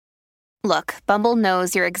Look, Bumble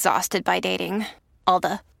knows you're exhausted by dating. All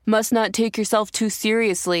the must not take yourself too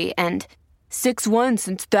seriously and 6'1"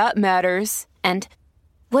 since that matters. And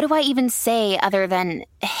what do I even say other than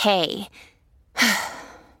hey?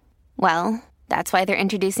 Well, that's why they're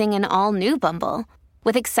introducing an all-new Bumble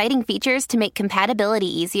with exciting features to make compatibility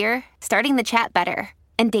easier, starting the chat better,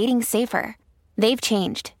 and dating safer. They've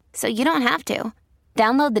changed, so you don't have to.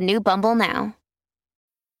 Download the new Bumble now.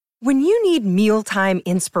 When you need mealtime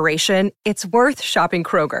inspiration, it's worth shopping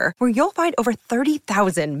Kroger, where you'll find over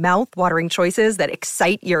 30,000 mouth-watering choices that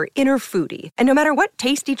excite your inner foodie. And no matter what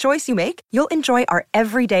tasty choice you make, you'll enjoy our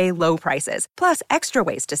everyday low prices, plus extra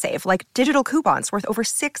ways to save, like digital coupons worth over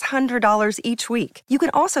 $600 each week. You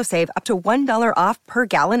can also save up to $1 off per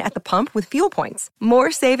gallon at the pump with fuel points.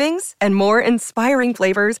 More savings and more inspiring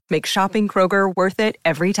flavors make shopping Kroger worth it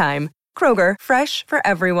every time. Kroger, fresh for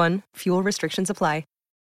everyone. Fuel restrictions apply.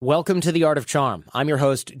 Welcome to The Art of Charm. I'm your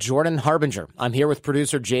host, Jordan Harbinger. I'm here with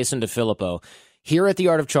producer Jason DeFilippo. Here at The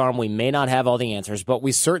Art of Charm, we may not have all the answers, but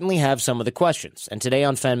we certainly have some of the questions. And today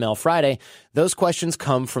on Fan Mail Friday, those questions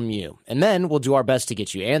come from you. And then we'll do our best to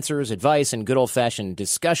get you answers, advice, and good old-fashioned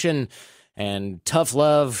discussion and tough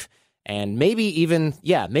love and maybe even,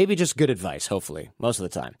 maybe just good advice, hopefully, most of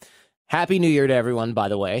the time. Happy New Year to everyone, by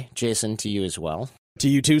the way. Jason, to you as well. To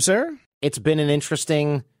you too, sir. It's been an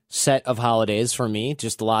interesting set of holidays for me,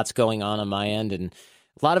 just lots going on my end and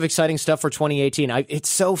a lot of exciting stuff for 2018. It's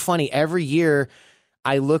so funny. Every year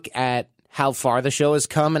I look at how far the show has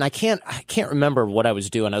come and I can't remember what I was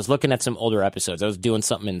doing. I was looking at some older episodes. I was doing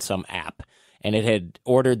something in some app and it had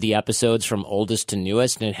ordered the episodes from oldest to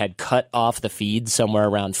newest and it had cut off the feed somewhere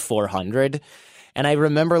around 400. And I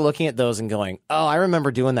remember looking at those and going, oh, I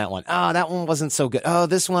remember doing that one. Oh, that one wasn't so good. Oh,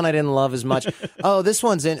 this one I didn't love as much. Oh, this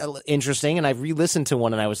one's interesting. And I re-listened to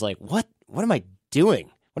one and I was like, what am I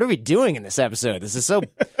doing? What are we doing in this episode? This is so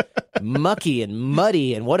mucky and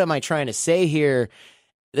muddy. And what am I trying to say here?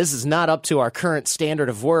 This is not up to our current standard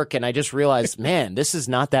of work. And I just realized, man, this is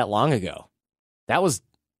not that long ago. That was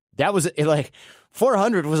like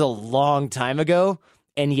 400 was a long time ago.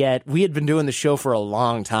 And yet we had been doing the show for a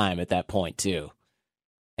long time at that point, too.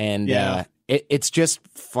 And it's just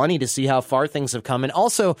funny to see how far things have come. And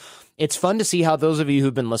also, it's fun to see how those of you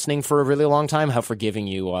who've been listening for a really long time, how forgiving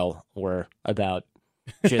you all were about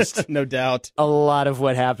just no doubt a lot of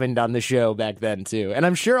what happened on the show back then, too. And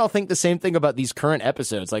I'm sure I'll think the same thing about these current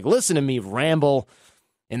episodes. Like, listen to me ramble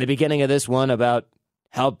in the beginning of this one about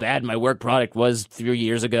how bad my work product was 3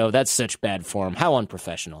 years ago. That's such bad form. How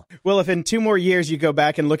unprofessional. Well, if in 2 more years you go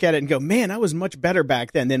back and look at it and go, man, I was much better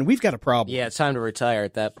back then we've got a problem. Yeah, it's time to retire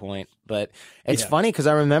at that point. But it's funny because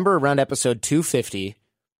I remember around episode 250,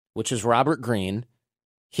 which is Robert Greene,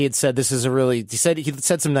 he had said he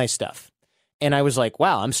said some nice stuff. And I was like,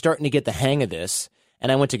 wow, I'm starting to get the hang of this.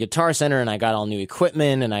 And I went to Guitar Center and I got all new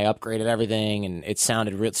equipment and I upgraded everything and it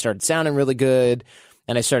started sounding really good.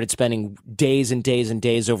 And I started spending days and days and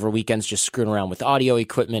days over weekends just screwing around with audio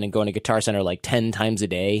equipment and going to Guitar Center like 10 times a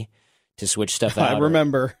day to switch stuff out. I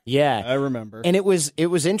remember. Yeah. I remember. And it was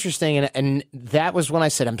interesting. And that was when I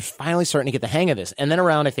said, I'm finally starting to get the hang of this. And then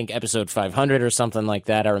around, I think, episode 500 or something like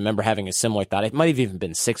that, I remember having a similar thought. It might have even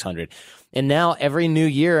been 600. And now every new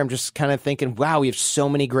year, I'm just kind of thinking, wow, we have so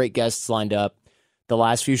many great guests lined up. The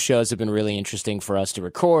last few shows have been really interesting for us to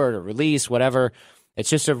record or release, whatever. It's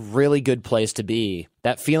just a really good place to be.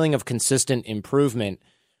 That feeling of consistent improvement,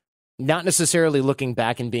 not necessarily looking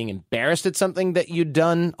back and being embarrassed at something that you'd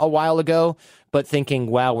done a while ago, but thinking,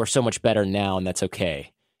 wow, we're so much better now, and that's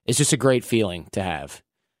okay. It's just a great feeling to have.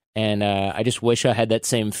 And I just wish I had that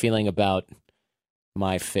same feeling about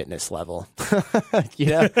my fitness level.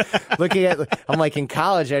 Looking at, I'm like in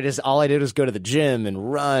college, all I did was go to the gym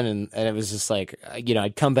and run, and it was just like,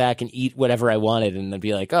 I'd come back and eat whatever I wanted, and I'd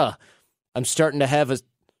be like, oh, I'm starting to have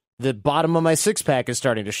the bottom of my six-pack is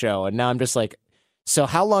starting to show. And now I'm just like, so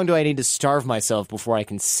how long do I need to starve myself before I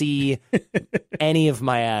can see any of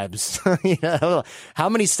my abs? How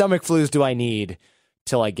many stomach flus do I need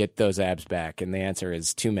till I get those abs back? And the answer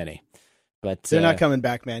is too many. But they're not coming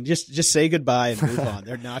back, man. Just say gogoodbye and move on.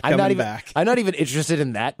 They're not coming back. I'm not even interested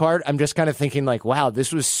in that part. I'm just kind of thinking like, wow,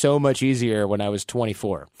 this was so much easier when I was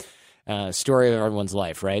 24. Story of everyone's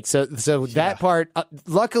life, right? So that part,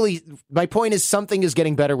 luckily, my point is something is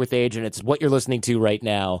getting better with age, and it's what you're listening to right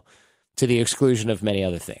now to the exclusion of many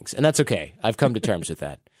other things. And that's okay. I've come to terms with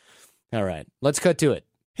that. All right, let's cut to it.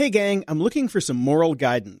 Hey, gang, I'm looking for some moral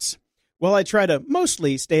guidance. While I try to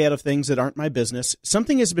mostly stay out of things that aren't my business,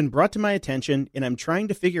 something has been brought to my attention, and I'm trying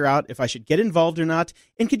to figure out if I should get involved or not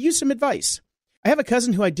and could use some advice. I have a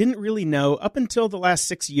cousin who I didn't really know up until the last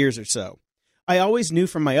 6 years or so. I always knew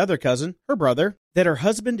from my other cousin, her brother, that her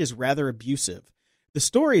husband is rather abusive. The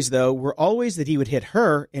stories, though, were always that he would hit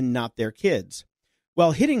her and not their kids.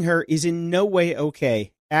 While hitting her is in no way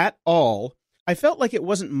okay at all, I felt like it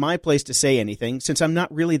wasn't my place to say anything since I'm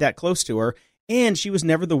not really that close to her, and she was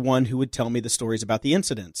never the one who would tell me the stories about the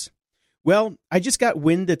incidents. Well, I just got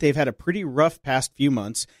wind that they've had a pretty rough past few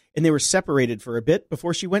months, and they were separated for a bit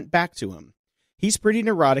before she went back to him. He's pretty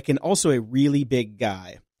neurotic and also a really big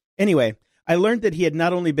guy. Anyway, I learned that he had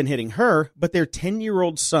not only been hitting her, but their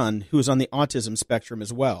 10-year-old son, who is on the autism spectrum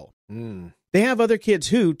as well. They have other kids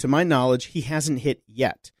who, to my knowledge, he hasn't hit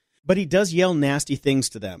yet, but he does yell nasty things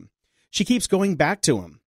to them. She keeps going back to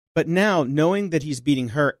him, but now, knowing that he's beating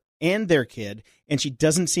her and their kid, and she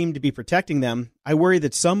doesn't seem to be protecting them, I worry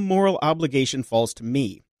that some moral obligation falls to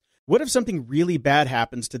me. What if something really bad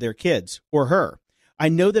happens to their kids, or her? I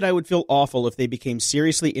know that I would feel awful if they became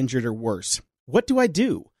seriously injured or worse. What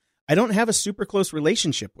do? I don't have a super close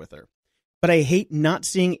relationship with her, but I hate not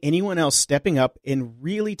seeing anyone else stepping up and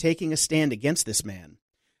really taking a stand against this man.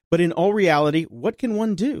 But in all reality, what can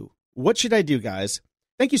one do? What should I do, guys?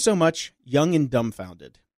 Thank you so much, Young and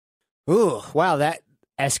Dumbfounded. Ooh, wow, that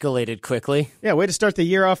escalated quickly. Yeah, way to start the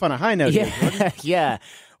year off on a high note. Yeah, Here, yeah.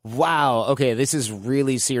 Wow, okay, this is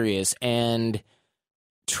really serious and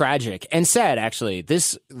tragic and sad, actually.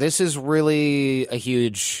 This is really a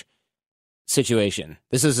huge situation.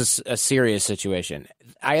 This is a serious situation.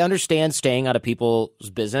 I understand staying out of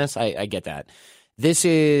people's business. I get that. This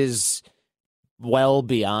is well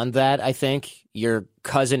beyond that, I think. Your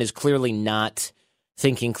cousin is clearly not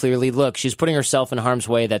thinking clearly. Look, she's putting herself in harm's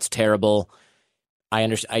way. That's terrible. I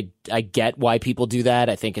understand. I get why people do that.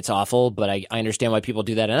 I think it's awful, but I understand why people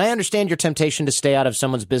do that. And I understand your temptation to stay out of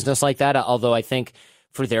someone's business like that, although I think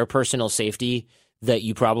for their personal safety that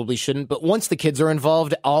you probably shouldn't. But once the kids are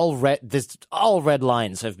involved, all red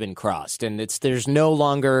lines have been crossed, and there's no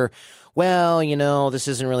longer, well, this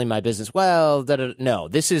isn't really my business. Well, no,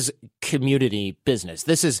 this is community business.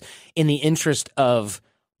 This is in the interest of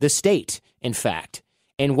the state, in fact.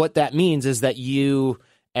 And what that means is that you,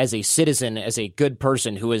 as a citizen, as a good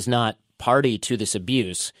person who is not party to this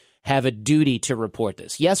abuse, have a duty to report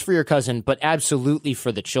this. Yes, for your cousin, but absolutely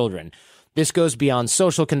for the children. This goes beyond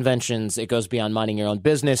social conventions. It goes beyond minding your own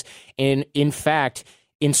business. And in fact,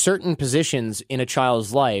 in certain positions in a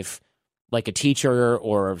child's life, like a teacher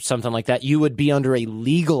or something like that, you would be under a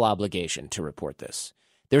legal obligation to report this.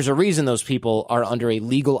 There's a reason those people are under a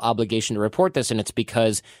legal obligation to report this, and it's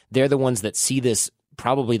because they're the ones that see this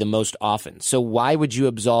probably the most often. So why would you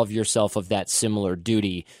absolve yourself of that similar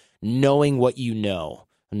duty, knowing what you know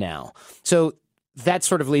now? So that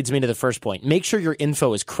sort of leads me to the first point. Make sure your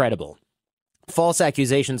info is credible. False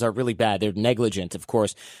accusations are really bad. They're negligent, of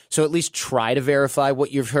course. So at least try to verify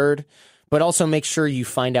what you've heard, but also make sure you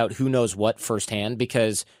find out who knows what firsthand,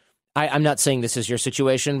 because I'm not saying this is your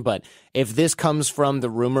situation, but if this comes from the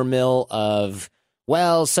rumor mill of,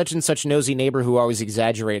 well, such and such nosy neighbor who always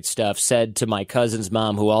exaggerates stuff said to my cousin's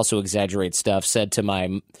mom who also exaggerates stuff, said to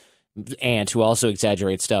my aunt who also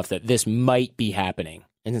exaggerates stuff, that this might be happening.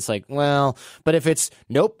 And it's like, well, but if it's,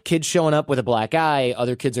 nope, kids showing up with a black eye,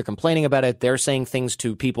 other kids are complaining about it, they're saying things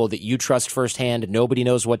to people that you trust firsthand, nobody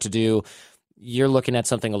knows what to do, you're looking at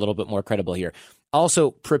something a little bit more credible here.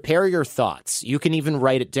 Also, prepare your thoughts. You can even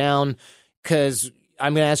write it down, because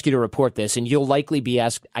I'm going to ask you to report this, and you'll likely be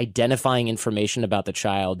asked identifying information about the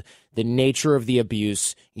child, the nature of the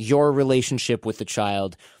abuse, your relationship with the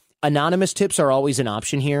child. Anonymous tips are always an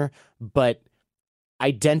option here, but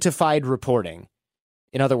identified reporting,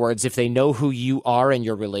 in other words, if they know who you are and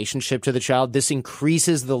your relationship to the child, this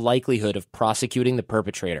increases the likelihood of prosecuting the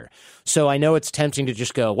perpetrator. So I know it's tempting to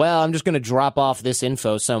just go, well, I'm just going to drop off this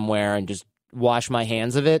info somewhere and just wash my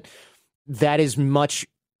hands of it. That is much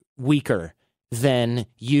weaker than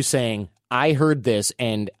you saying, I heard this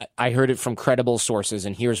and I heard it from credible sources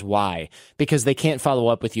and here's why. Because they can't follow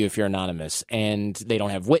up with you if you're anonymous, and they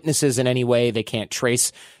don't have witnesses in any way. They can't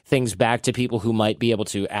trace things back to people who might be able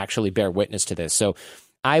to actually bear witness to this. So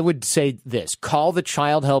I would say this: call the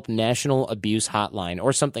Child Help National Abuse Hotline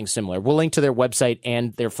or something similar. We'll link to their website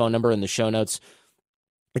and their phone number in the show notes.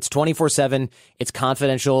 It's 24/7. It's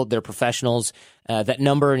confidential. They're professionals. That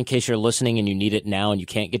number, in case you're listening and you need it now and you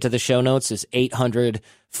can't get to the show notes, is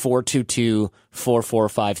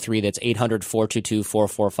 800-422-4453. That's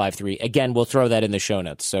 800-422-4453. Again, we'll throw that in the show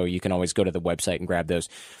notes, so you can always go to the website and grab those.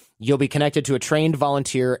 You'll be connected to a trained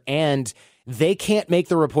volunteer, and they can't make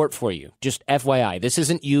the report for you. Just FYI, this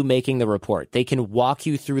isn't you making the report. They can walk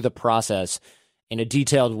you through the process in a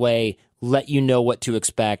detailed way, let you know what to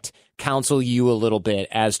expect, counsel you a little bit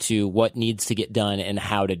as to what needs to get done and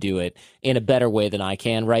how to do it in a better way than I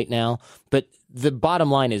can right now. But the bottom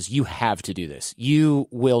line is you have to do this. You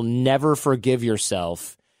will never forgive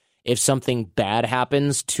yourself if something bad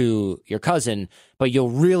happens to your cousin, but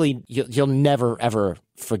you'll never ever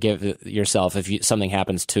forgive yourself if something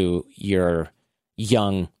happens to your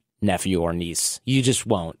young nephew or niece. You just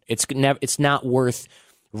won't. It's not worth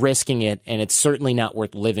risking it, and it's certainly not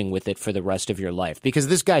worth living with it for the rest of your life, because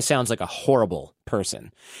this guy sounds like a horrible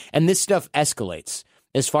person, and this stuff escalates.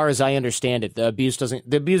 As far as I understand it, the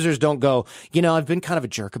abusers don't go, I've been kind of a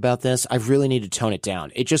jerk about this, I really need to tone it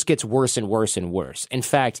down. It just gets worse and worse and worse. In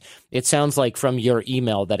fact, it sounds like from your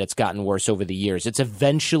email that it's gotten worse over the years. It's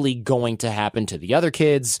eventually going to happen to the other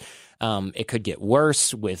kids. It could get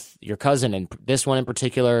worse with your cousin, and this one in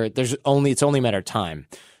particular. It's only a matter of time.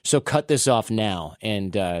 So cut this off now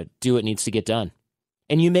and do what needs to get done.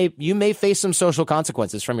 And you may face some social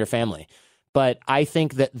consequences from your family, but I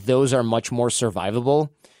think that those are much more survivable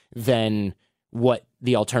than what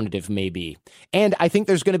the alternative may be. And I think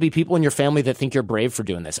there's going to be people in your family that think you're brave for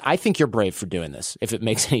doing this. I think you're brave for doing this, if it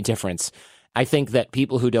makes any difference. I think that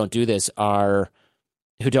people who don't do this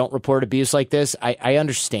who don't report abuse like this, I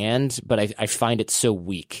understand, but I find it so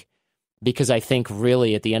weak, because I think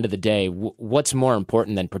really at the end of the day, what's more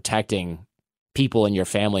important than protecting people in your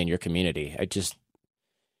family and your community?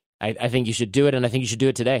 I think you should do it, and I think you should do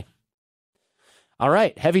it today. All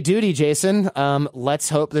right, heavy duty, Jason. Let's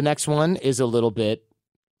hope the next one is a little bit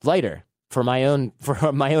lighter for my own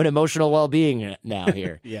emotional well-being now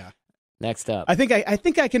here. Yeah. Next up. I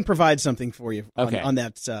think I can provide something for you on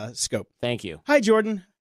that scope. Thank you. Hi, Jordan.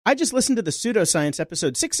 I just listened to the Pseudoscience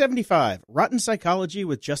episode 675, Rotten Psychology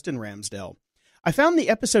with Justin Ramsdell. I found the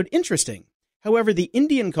episode interesting. However, the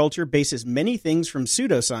Indian culture bases many things from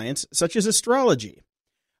pseudoscience, such as astrology.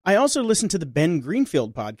 I also listened to the Ben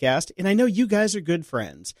Greenfield podcast, and I know you guys are good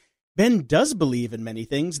friends. Ben does believe in many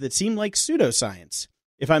things that seem like pseudoscience.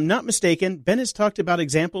 If I'm not mistaken, Ben has talked about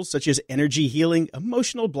examples such as energy healing,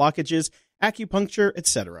 emotional blockages, acupuncture,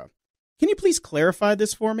 etc. Can you please clarify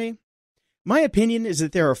this for me? My opinion is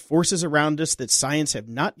that there are forces around us that science have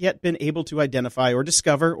not yet been able to identify or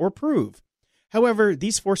discover or prove. However,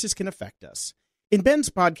 these forces can affect us. In Ben's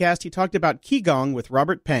podcast, he talked about Qigong with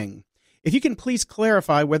Robert Feng. If you can please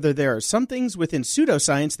clarify whether there are some things within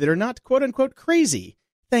pseudoscience that are not quote-unquote crazy.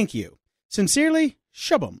 Thank you. Sincerely,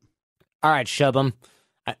 Shubham. All right, Shubham.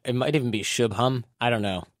 It might even be Shubham. I don't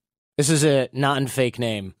know. This is a non-fake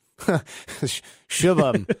name.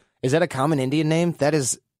 Shubham. Is that a common Indian name? That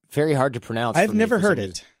is very hard to pronounce. I've never heard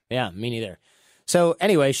it. Yeah, me neither. So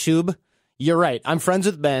anyway, Shub, you're right. I'm friends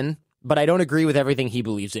with Ben, but I don't agree with everything he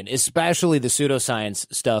believes in, especially the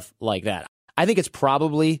pseudoscience stuff like that. I think it's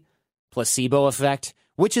probably placebo effect,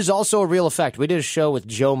 which is also a real effect. We did a show with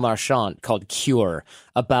Joe Marchant called Cure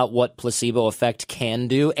about what placebo effect can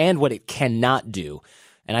do and what it cannot do.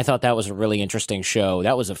 And I thought that was a really interesting show.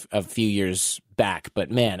 That was a few years back.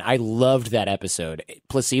 But man, I loved that episode.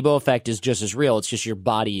 Placebo effect is just as real. It's just your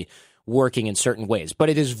body working in certain ways. But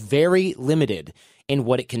it is very limited in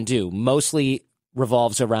what it can do. Mostly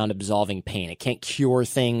revolves around absolving pain. It can't cure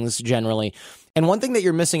things generally. And one thing that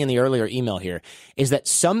you're missing in the earlier email here is that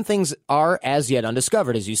some things are as yet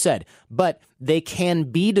undiscovered, as you said, but they can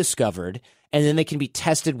be discovered and then they can be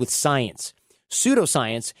tested with science.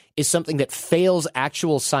 Pseudoscience is something that fails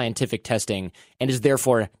actual scientific testing and is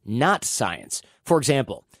therefore not science. For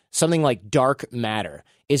example, something like dark matter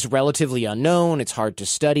is relatively unknown, it's hard to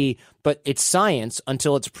study, but it's science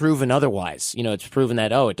until it's proven otherwise. It's proven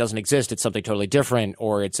that, it doesn't exist, it's something totally different,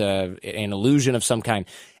 or it's an illusion of some kind.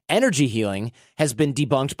 Energy healing has been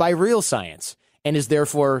debunked by real science and is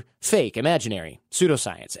therefore fake, imaginary,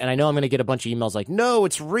 pseudoscience. And I know I'm going to get a bunch of emails like, no,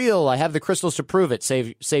 it's real. I have the crystals to prove it.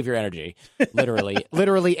 Save your energy,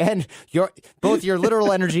 literally, and both your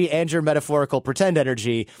literal energy and your metaphorical pretend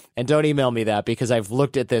energy. And don't email me that because I've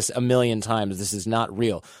looked at this a million times. This is not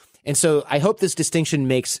real. And so I hope this distinction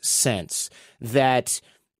makes sense, that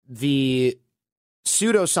the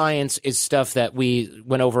pseudoscience is stuff that we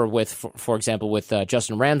went over with, for example, with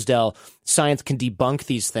Justin Ramsdell. Science can debunk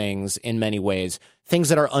these things in many ways. Things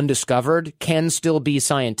that are undiscovered can still be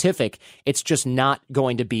scientific. It's just not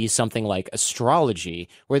going to be something like astrology,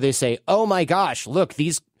 where they say, oh my gosh, look,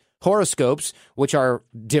 these horoscopes, which are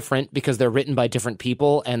different because they're written by different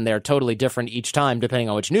people and they're totally different each time, depending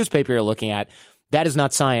on which newspaper you're looking at. That is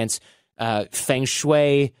not science. Feng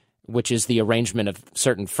Shui, which is the arrangement of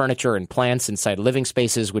certain furniture and plants inside living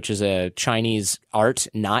spaces, which is a Chinese art,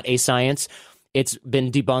 not a science. It's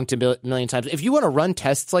been debunked a million times. If you want to run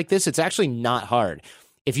tests like this, it's actually not hard.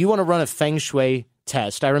 If you want to run a Feng Shui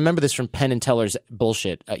test, I remember this from Penn and Teller's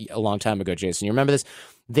bullshit a long time ago, Jason. You remember this?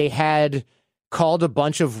 They had called a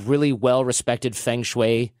bunch of really well-respected Feng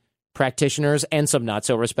Shui practitioners and some not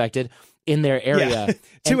so respected in their area. Yeah.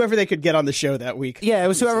 It's whoever they could get on the show that week. Yeah, it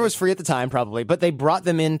was whoever was free at the time, probably. But they brought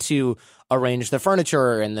them in to arrange the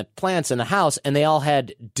furniture and the plants in the house, and they all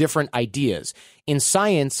had different ideas. In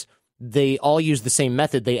science, they all use the same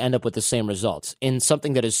method. They end up with the same results. In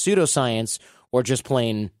something that is pseudoscience or just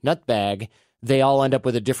plain nutbag, they all end up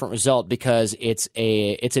with a different result because it's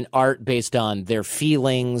an art based on their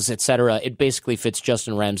feelings, etc. It basically fits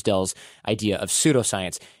Justin Ramsdell's idea of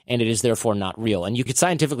pseudoscience, and it is therefore not real. And you could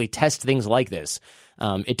scientifically test things like this.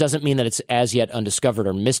 It doesn't mean that it's as yet undiscovered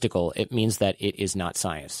or mystical. It means that it is not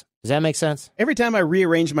science. Does that make sense? Every time I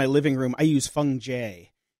rearrange my living room, I use Feng.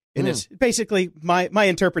 And it's basically my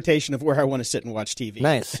interpretation of where I want to sit and watch TV.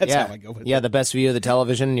 Nice. That's how I go with it. Yeah, the best view of the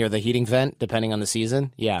television near the heating vent, depending on the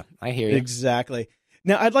season. Yeah, I hear you. Exactly.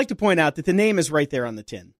 Now, I'd like to point out that the name is right there on the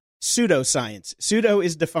tin. Pseudoscience. Pseudo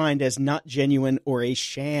is defined as not genuine or a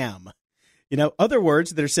sham. Other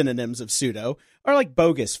words that are synonyms of pseudo are like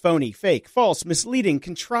bogus, phony, fake, false, misleading,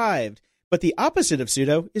 contrived. But the opposite of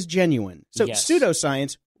pseudo is genuine. So Yes.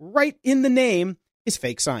 pseudoscience, right in the name, is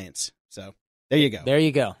fake science. So there you go. There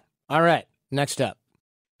you go. All right, next up.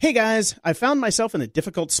 Hey guys, I found myself in a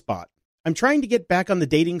difficult spot. I'm trying to get back on the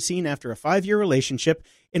dating scene after a 5-year relationship,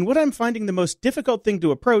 and what I'm finding the most difficult thing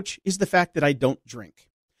to approach is the fact that I don't drink.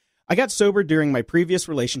 I got sober during my previous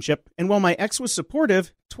relationship, and while my ex was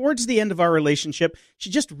supportive, towards the end of our relationship, she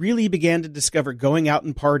just really began to discover going out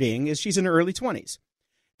and partying as she's in her early 20s.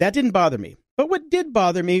 That didn't bother me, but what did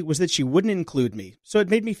bother me was that she wouldn't include me, so it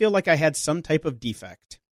made me feel like I had some type of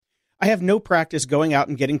defect. I have no practice going out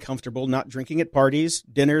and getting comfortable not drinking at parties,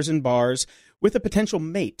 dinners, and bars with a potential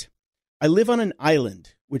mate. I live on an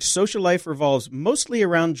island, which social life revolves mostly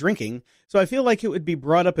around drinking, so I feel like it would be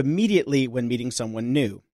brought up immediately when meeting someone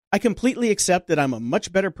new. I completely accept that I'm a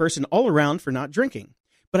much better person all around for not drinking,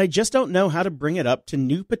 but I just don't know how to bring it up to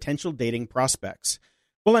new potential dating prospects.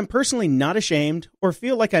 While I'm personally not ashamed or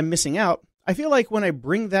feel like I'm missing out, I feel like when I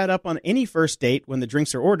bring that up on any first date when the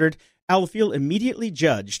drinks are ordered, I'll feel immediately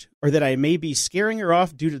judged, or that I may be scaring her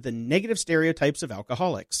off due to the negative stereotypes of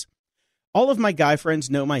alcoholics. All of my guy friends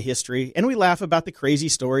know my history, and we laugh about the crazy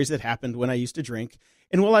stories that happened when I used to drink,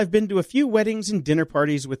 and while I've been to a few weddings and dinner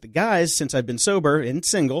parties with the guys since I've been sober and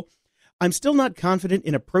single, I'm still not confident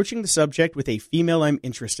in approaching the subject with a female I'm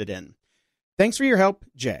interested in. Thanks for your help,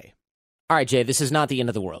 Jay. All right, Jay, this is not the end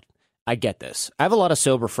of the world. I get this. I have a lot of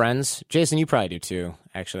sober friends. Jason, you probably do too,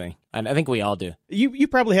 actually. I think we all do. You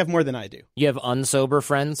probably have more than I do. You have unsober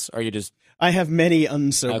friends, or you just... I have many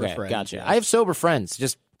unsober friends. Gotcha. Yes. I have sober friends,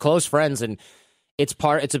 just close friends, and it's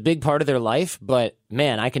a big part of their life, but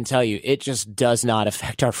man, I can tell you, it just does not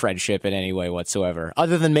affect our friendship in any way whatsoever,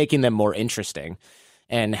 other than making them more interesting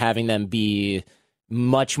and having them be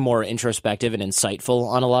much more introspective and insightful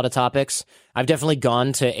on a lot of topics. I've definitely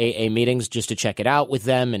gone to AA meetings just to check it out with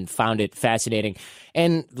them and found it fascinating.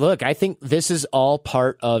 And look, I think this is all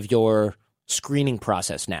part of your screening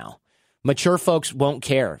process now. Mature folks won't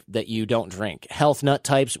care that you don't drink. Health nut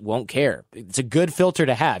types won't care. It's a good filter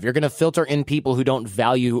to have. You're going to filter in people who don't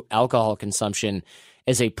value alcohol consumption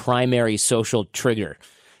as a primary social trigger.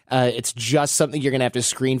 It's just something you're going to have to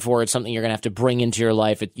screen for. It's something you're going to have to bring into your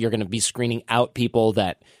life. You're going to be screening out people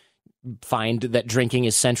that find that drinking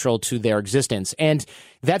is central to their existence. And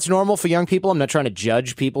that's normal for young people. I'm not trying to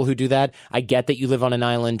judge people who do that. I get that you live on an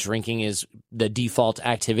island. Drinking is the default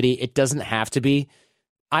activity. It doesn't have to be.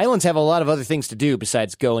 Islands have a lot of other things to do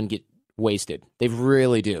besides go and get wasted. They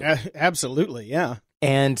really do. Absolutely, yeah.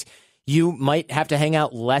 And you might have to hang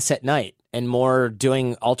out less at night and more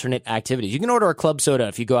doing alternate activities. You can order a club soda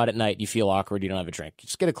if you go out at night, you feel awkward, you don't have a drink.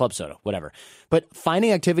 Just get a club soda, whatever. But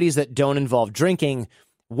finding activities that don't involve drinking,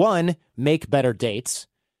 one, make better dates.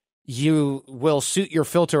 You will suit your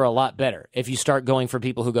filter a lot better if you start going for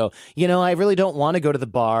people who go, I really don't want to go to the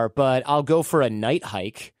bar, but I'll go for a night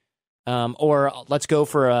hike. Or let's go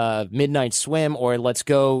for a midnight swim, or let's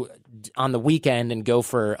go on the weekend and go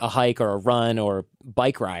for a hike or a run or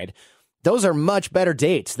bike ride. Those are much better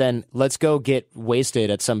dates than let's go get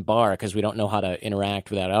wasted at some bar because we don't know how to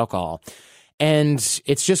interact without alcohol. And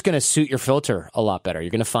it's just going to suit your filter a lot better.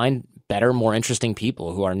 You're going to find better, more interesting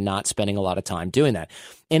people who are not spending a lot of time doing that.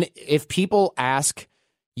 And if people ask,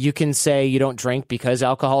 you can say you don't drink because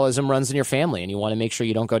alcoholism runs in your family and you want to make sure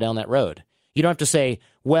you don't go down that road. You don't have to say,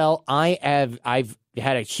 well, I've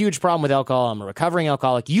had a huge problem with alcohol. I'm a recovering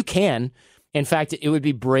alcoholic. You can. In fact, it would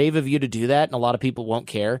be brave of you to do that, and a lot of people won't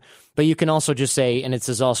care. But you can also just say, and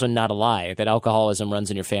it's also not a lie, that alcoholism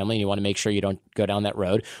runs in your family, and you want to make sure you don't go down that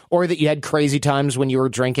road. Or that you had crazy times when you were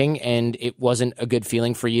drinking, and it wasn't a good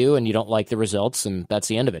feeling for you, and you don't like the results, and that's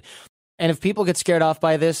the end of it. And if people get scared off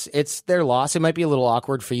by this, it's their loss. It might be a little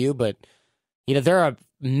awkward for you, but there are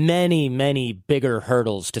many, many bigger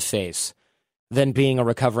hurdles to face than being a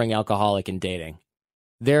recovering alcoholic and dating.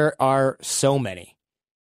 There are so many.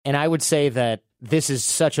 And I would say that this is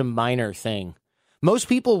such a minor thing. Most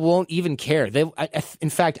people won't even care.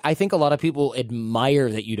 In fact, I think a lot of people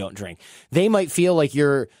admire that you don't drink. They might feel like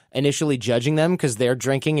you're initially judging them because they're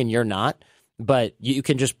drinking and you're not, but you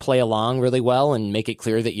can just play along really well and make it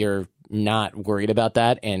clear that you're not worried about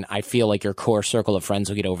that. And I feel like your core circle of friends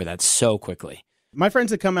will get over that so quickly. My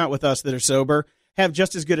friends that come out with us that are sober have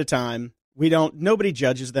just as good a time. Nobody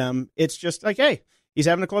judges them. It's just like, hey, he's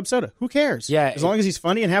having a club soda. Who cares? Yeah. As long as he's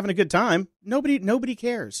funny and having a good time, nobody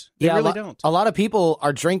cares. They really don't. A lot of people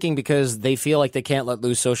are drinking because they feel like they can't let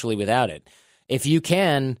loose socially without it. If you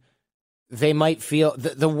can, they might feel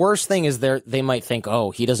the worst thing is they might think,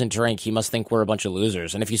 oh, he doesn't drink. He must think we're a bunch of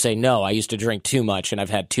losers. And if you say, no, I used to drink too much and I've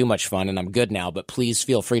had too much fun and I'm good now, but please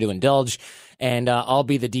feel free to indulge and I'll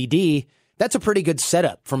be the DD. That's a pretty good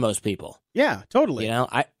setup for most people. Yeah, totally.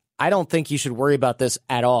 I don't think you should worry about this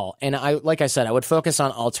at all. And like I said, I would focus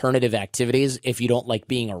on alternative activities if you don't like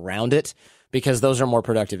being around it, because those are more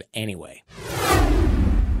productive anyway.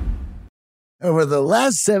 Over the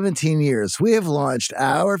last 17 years, we have launched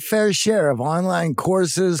our fair share of online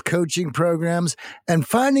courses, coaching programs, and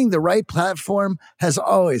finding the right platform has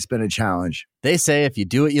always been a challenge. They say if you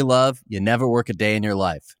do what you love, you never work a day in your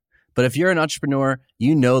life. But if you're an entrepreneur,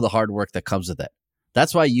 you know the hard work that comes with it.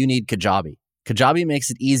 That's why you need Kajabi. Kajabi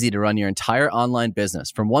makes it easy to run your entire online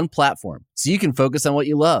business from one platform so you can focus on what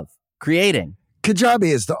you love, creating.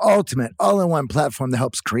 Kajabi is the ultimate all-in-one platform that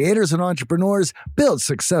helps creators and entrepreneurs build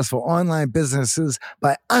successful online businesses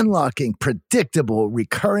by unlocking predictable,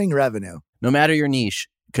 recurring revenue. No matter your niche,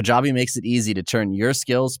 Kajabi makes it easy to turn your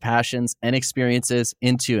skills, passions, and experiences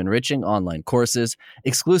into enriching online courses,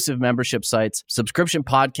 exclusive membership sites, subscription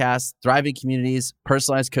podcasts, thriving communities,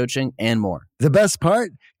 personalized coaching, and more. The best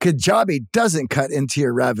part? Kajabi doesn't cut into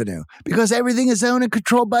your revenue because everything is owned and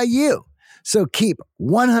controlled by you. So keep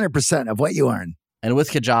 100% of what you earn. And with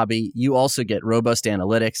Kajabi, you also get robust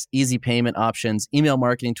analytics, easy payment options, email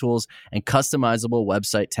marketing tools, and customizable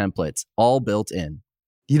website templates, all built in.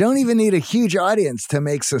 You don't even need a huge audience to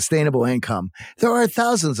make sustainable income. There are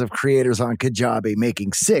thousands of creators on Kajabi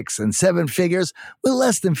making 6 and 7 figures with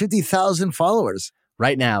less than 50,000 followers.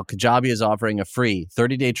 Right now, Kajabi is offering a free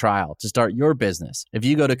 30-day trial to start your business if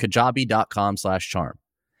you go to kajabi.com/charm.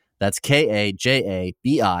 That's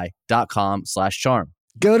KAJABI.com/charm.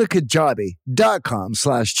 Go to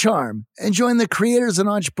kajabi.com/charm and join the creators and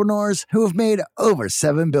entrepreneurs who have made over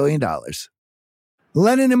 $7 billion.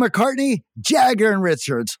 Lennon and McCartney, Jagger and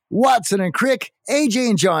Richards, Watson and Crick,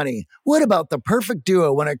 AJ and Johnny. What about the perfect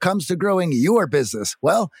duo when it comes to growing your business?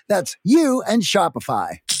 Well, that's you and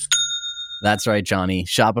Shopify. That's right, Johnny.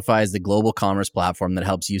 Shopify is the global commerce platform that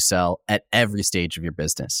helps you sell at every stage of your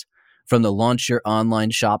business. From the launch your online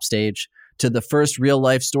shop stage to the first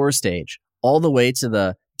real-life store stage, all the way to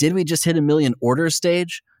the did we just hit 1 million orders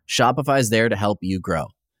stage, Shopify is there to help you grow.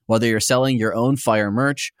 Whether you're selling your own fire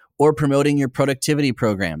merch or promoting your productivity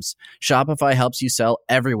programs, Shopify helps you sell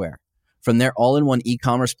everywhere. From their all-in-one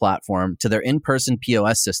e-commerce platform to their in-person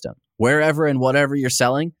POS system, wherever and whatever you're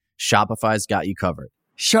selling, Shopify's got you covered.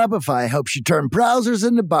 Shopify helps you turn browsers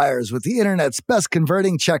into buyers with the internet's best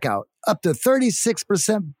converting checkout, up to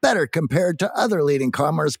 36% better compared to other leading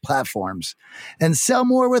commerce platforms. And sell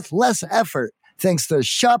more with less effort thanks to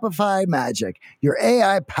Shopify Magic, your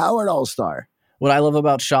AI-powered all-star. What I love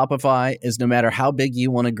about Shopify is no matter how big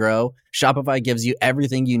you want to grow, Shopify gives you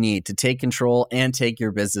everything you need to take control and take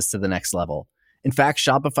your business to the next level. In fact,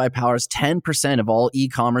 Shopify powers 10% of all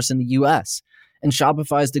e-commerce in the U.S., and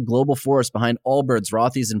Shopify is the global force behind Allbirds,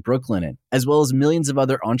 Rothy's, and Brooklinen, as well as millions of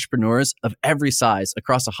other entrepreneurs of every size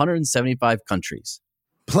across 175 countries.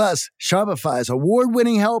 Plus, Shopify's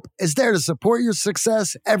award-winning help is there to support your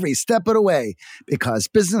success every step of the way, because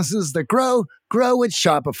businesses that grow, grow with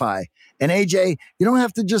Shopify. And AJ, you don't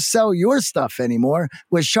have to just sell your stuff anymore.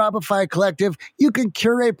 With Shopify Collective, you can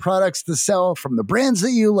curate products to sell from the brands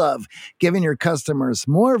that you love, giving your customers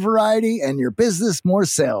more variety and your business more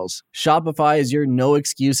sales. Shopify is your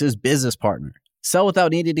no-excuses business partner. Sell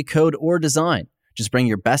without needing to code or design. Just bring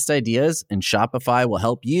your best ideas, and Shopify will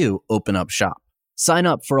help you open up shop. Sign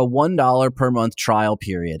up for a $1 per month trial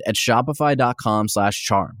period at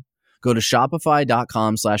shopify.com/charm. Go to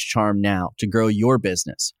shopify.com/charm now to grow your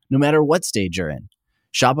business, no matter what stage you're in.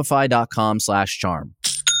 Shopify.com/charm.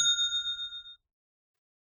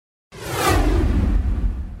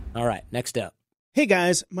 All right, next up. Hey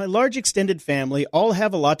guys, my large extended family all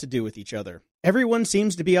have a lot to do with each other. Everyone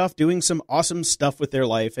seems to be off doing some awesome stuff with their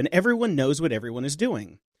life, and everyone knows what everyone is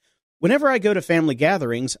doing. Whenever I go to family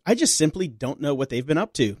gatherings, I just simply don't know what they've been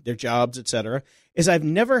up to, their jobs, etc., as I've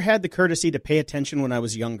never had the courtesy to pay attention when I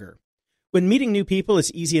was younger. When meeting new people,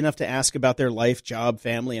 it's easy enough to ask about their life, job,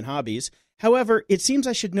 family, and hobbies. However, it seems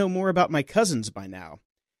I should know more about my cousins by now.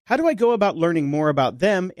 How do I go about learning more about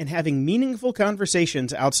them and having meaningful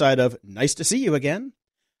conversations outside of, nice to see you again?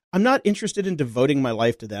 I'm not interested in devoting my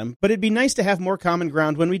life to them, but it'd be nice to have more common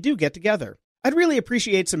ground when we do get together. I'd really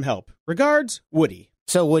appreciate some help. Regards, Woody.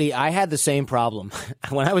 So, Woody, I had the same problem.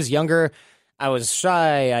 When I was younger, I was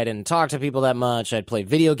shy. I didn't talk to people that much. I'd play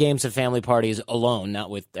video games at family parties alone, not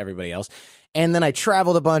with everybody else. And then I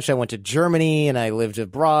traveled a bunch. I went to Germany, and I lived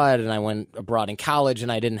abroad, and I went abroad in college,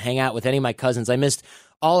 and I didn't hang out with any of my cousins. I missed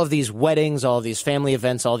all of these weddings, all of these family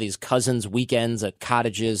events, all these cousins' weekends at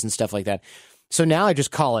cottages and stuff like that. So now I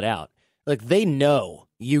just call it out. Like, they know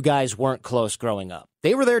you guys weren't close growing up.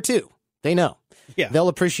 They were there, too. They know. Yeah. They'll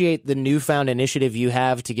appreciate the newfound initiative you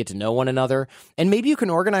have to get to know one another. And maybe you can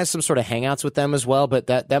organize some sort of hangouts with them as well, but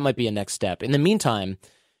that might be a next step. In the meantime,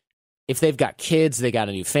 if they've got kids, they got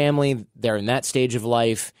a new family, they're in that stage of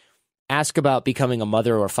life, ask about becoming a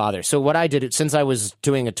mother or father. So what I did, since I was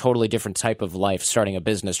doing a totally different type of life, starting a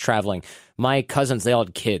business, traveling, my cousins, they all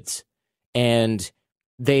had kids. And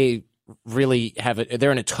they really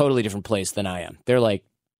they're in a totally different place than I am. They're like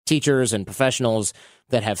teachers and professionals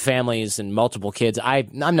that have families and multiple kids. I'm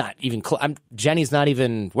not even Jenny's not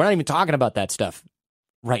even, we're not even talking about that stuff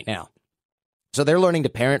right now. So they're learning to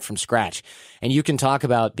parent from scratch. And you can talk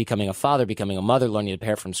about becoming a father, becoming a mother, learning to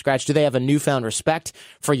parent from scratch. Do they have a newfound respect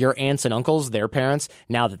for your aunts and uncles, their parents,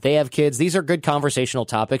 now that they have kids? These are good conversational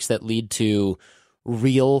topics that lead to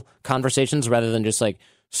real conversations rather than just like,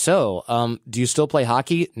 so, do you still play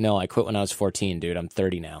hockey? No, I quit when I was 14, dude. I'm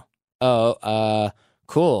 30 now. Oh,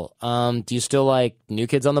 cool. Do you still like New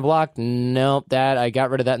Kids on the Block? Nope, I got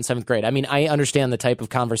rid of that in 7th grade. I mean, I understand the type of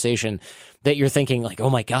conversation that you're thinking like, oh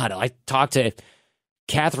my God, I talked to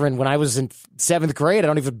Catherine when I was in 7th grade. I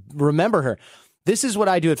don't even remember her. This is what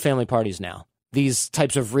I do at family parties now. These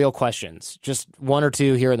types of real questions, just one or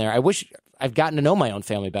two here and there. I wish I've gotten to know my own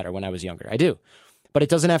family better when I was younger. I do. But it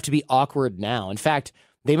doesn't have to be awkward now. In fact,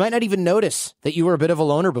 they might not even notice that you were a bit of a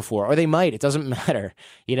loner before, or they might. It doesn't matter.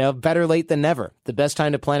 You know, better late than never. The best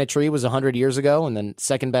time to plant a tree was 100 years ago, and then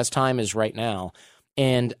second best time is right now.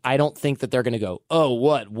 And I don't think that they're going to go, oh,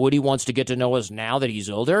 what? Woody wants to get to know us now that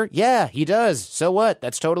he's older? Yeah, he does. So what?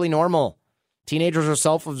 That's totally normal. Teenagers are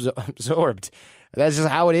self-absorbed. That's just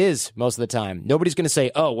how it is most of the time. Nobody's going to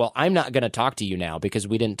say, oh, well, I'm not going to talk to you now because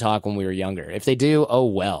we didn't talk when we were younger. If they do, oh,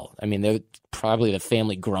 well. I mean, they're probably the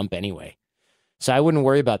family grump anyway. So I wouldn't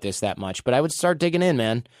worry about this that much, but I would start digging in,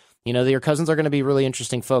 man. You know, your cousins are going to be really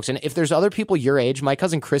interesting folks. And if there's other people your age, my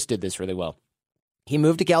cousin Chris did this really well. He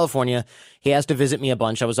moved to California. He asked to visit me a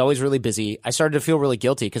bunch. I was always really busy. I started to feel really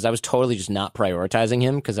guilty because I was totally just not prioritizing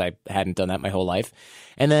him because I hadn't done that my whole life.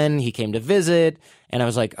 And then he came to visit, and I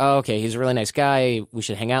was like, oh, okay, he's a really nice guy. We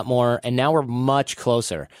should hang out more. And now we're much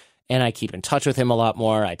closer. And I keep in touch with him a lot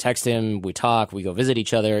more. I text him, we talk, we go visit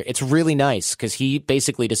each other. It's really nice because he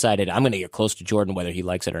basically decided I'm going to get close to Jordan whether he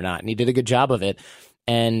likes it or not. And he did a good job of it.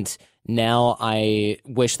 And now I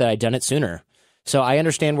wish that I'd done it sooner. So I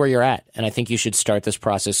understand where you're at. And I think you should start this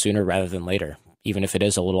process sooner rather than later, even if it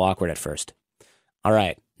is a little awkward at first. All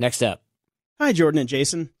right, next up. Hi, Jordan and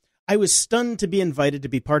Jason. I was stunned to be invited to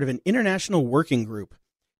be part of an international working group.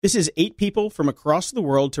 This is 8 people from across the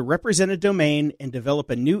world to represent a domain and develop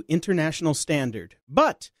a new international standard.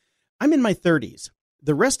 But I'm in my 30s.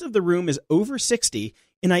 The rest of the room is over 60,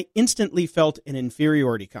 and I instantly felt an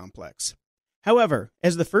inferiority complex. However,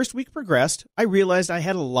 as the first week progressed, I realized I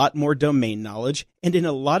had a lot more domain knowledge, and in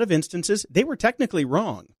a lot of instances, they were technically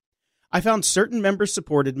wrong. I found certain members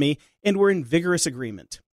supported me and were in vigorous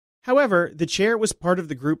agreement. However, the chair was part of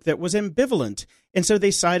the group that was ambivalent, and so they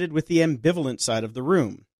sided with the ambivalent side of the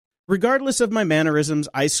room. Regardless of my mannerisms,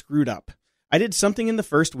 I screwed up. I did something in the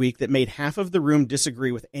first week that made half of the room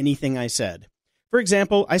disagree with anything I said. For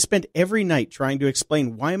example, I spent every night trying to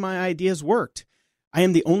explain why my ideas worked. I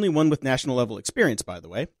am the only one with national level experience, by the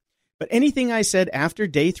way. But anything I said after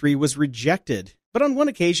day 3 was rejected. But on one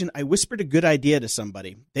occasion, I whispered a good idea to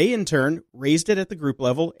somebody. They, in turn, raised it at the group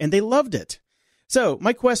level, and they loved it. So,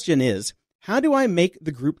 my question is, how do I make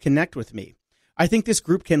the group connect with me? I think this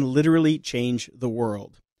group can literally change the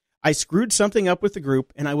world. I screwed something up with the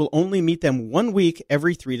group, and I will only meet them 1 week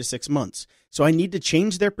every 3 to 6 months. So I need to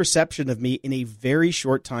change their perception of me in a very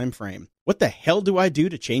short time frame. What the hell do I do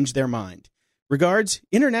to change their mind? Regards,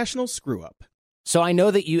 International Screw Up. So I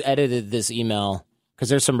know that you edited this email because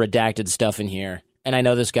there's some redacted stuff in here. and I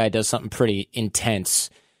know this guy does something pretty intense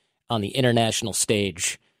on the international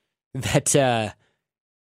stage that,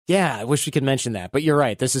 I wish we could mention that. But you're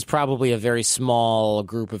right. This is probably a very small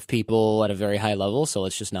group of people at a very high level, so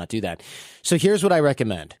let's just not do that. So here's what I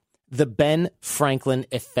recommend. The Ben Franklin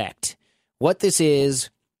effect. What this is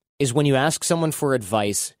when you ask someone for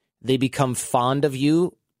advice, they become fond of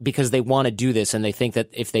you because they want to do this, and they think that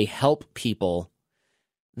if they help people,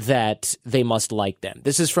 that they must like them.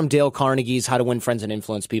 This is from Dale Carnegie's How to Win Friends and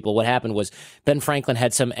Influence People. What happened was Ben Franklin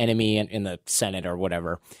had some enemy in the Senate or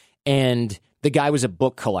whatever, and the guy was a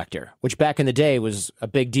book collector, which back in the day was a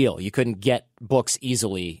big deal. You couldn't get books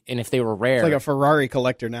easily, and if they were rare... It's like a Ferrari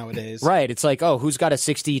collector nowadays. Right. It's like, oh, who's got a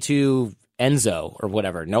 62 Enzo or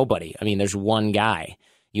whatever? Nobody. I mean, there's one guy.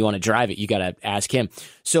 You want to drive it, you got to ask him.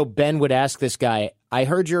 So Ben would ask this guy, I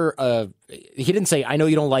heard you're... he didn't say, I know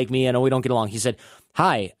you don't like me, I know we don't get along. He said,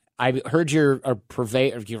 hi, I heard you're a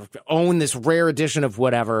purveyor, you own this rare edition of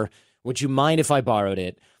whatever. Would you mind if I borrowed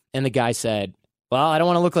it? And the guy said, well, I don't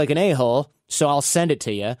want to look like an a-hole, so I'll send it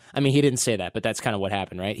to you. I mean, he didn't say that, but that's kind of what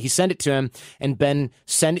happened, right? He sent it to him, and Ben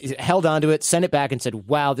held onto it, sent it back, and said,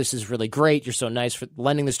 wow, this is really great. You're so nice for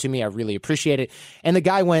lending this to me. I really appreciate it. And the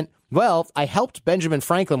guy went, well, I helped Benjamin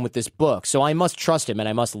Franklin with this book, so I must trust him, and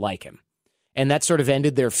I must like him. And that sort of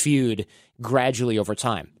ended their feud gradually over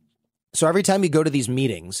time. So every time you go to these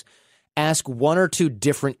meetings, ask one or two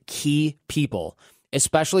different key people,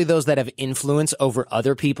 especially those that have influence over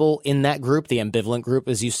other people in that group, the ambivalent group,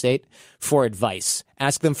 as you state, for advice.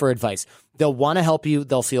 Ask them for advice. They'll want to help you.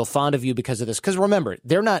 They'll feel fond of you because of this. Because remember,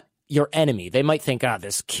 they're not your enemy. They might think,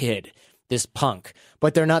 this kid, this punk,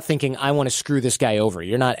 but they're not thinking, I want to screw this guy over.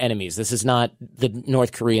 You're not enemies. This is not the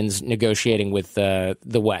North Koreans negotiating with the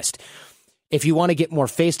West. If you want to get more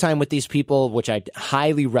FaceTime with these people, which I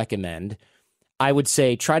highly recommend, I would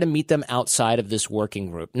say try to meet them outside of this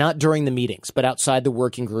working group, not during the meetings, but outside the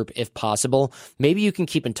working group if possible. Maybe you can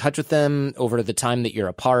keep in touch with them over the time that you're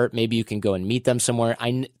apart. Maybe you can go and meet them somewhere.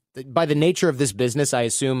 By the nature of this business, I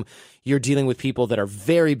assume you're dealing with people that are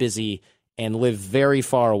very busy and live very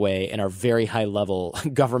far away and are very high-level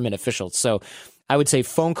government officials. So I would say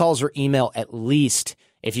phone calls or email at least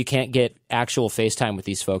if you can't get actual FaceTime with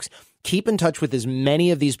these folks. Keep in touch with as many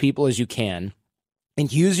of these people as you can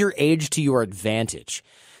and use your age to your advantage.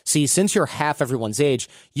 See, since you're half everyone's age,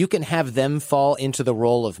 you can have them fall into the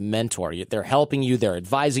role of mentor. They're helping you. They're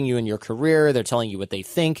advising you in your career. They're telling you what they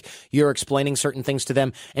think. You're explaining certain things to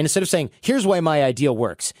them. And instead of saying, here's why my idea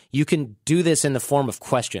works, you can do this in the form of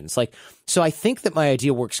questions. Like, so I think that my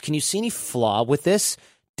idea works. Can you see any flaw with this? ...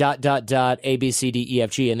 A, B, C, D, E, F,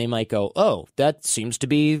 G, and they might go, oh, that seems to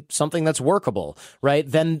be something that's workable, right?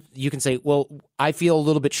 Then you can say, well, I feel a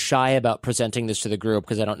little bit shy about presenting this to the group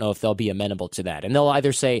because I don't know if they'll be amenable to that. And they'll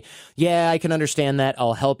either say, yeah, I can understand that.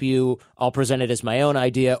 I'll help you. I'll present it as my own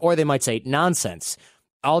idea. Or they might say, nonsense.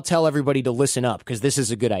 I'll tell everybody to listen up because this is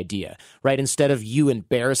a good idea, right? Instead of you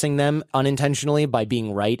embarrassing them unintentionally by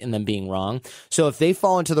being right and them being wrong. So if they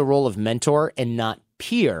fall into the role of mentor and not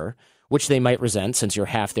peer, which they might resent since you're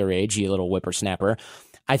half their age, you little whippersnapper,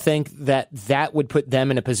 I think that would put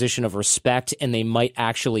them in a position of respect, and they might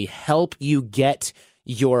actually help you get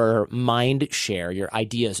your mind share, your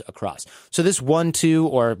ideas across. So this 1-2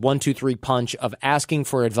 or 1-2-3 punch of asking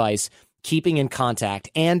for advice, keeping in contact,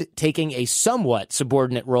 and taking a somewhat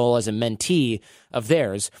subordinate role as a mentee of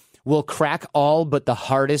theirs will crack all but the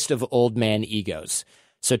hardest of old man egos.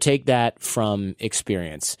 So take that from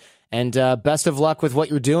experience. And best of luck with what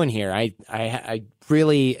you're doing here. I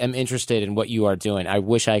really am interested in what you are doing. I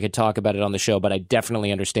wish I could talk about it on the show, but I definitely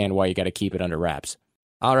understand why you got to keep it under wraps.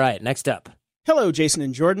 All right, next up. Hello, Jason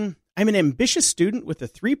and Jordan. I'm an ambitious student with a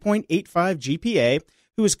 3.85 GPA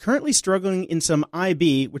who is currently struggling in some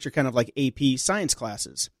IB, which are kind of like AP science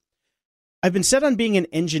classes. I've been set on being an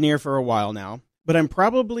engineer for a while now, but I'm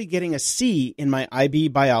probably getting a C in my IB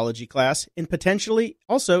biology class and potentially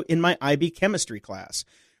also in my IB chemistry class,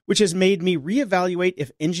 which has made me reevaluate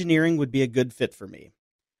if engineering would be a good fit for me.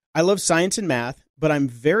 I love science and math, but I'm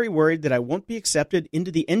very worried that I won't be accepted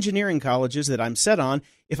into the engineering colleges that I'm set on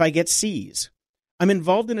if I get C's. I'm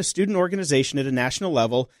involved in a student organization at a national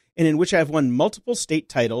level and in which I've won multiple state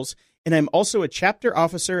titles, and I'm also a chapter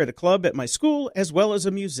officer at a club at my school as well as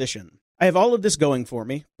a musician. I have all of this going for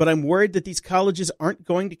me, but I'm worried that these colleges aren't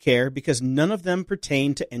going to care because none of them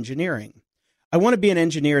pertain to engineering. I want to be an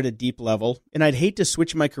engineer at a deep level, and I'd hate to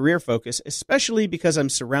switch my career focus, especially because I'm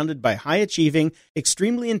surrounded by high-achieving,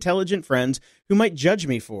 extremely intelligent friends who might judge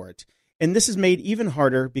me for it. And this is made even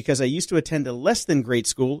harder because I used to attend a less-than-great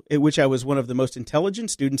school at which I was one of the most intelligent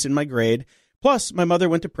students in my grade, Plus, my mother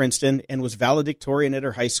went to Princeton and was valedictorian at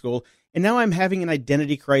her high school, and now I'm having an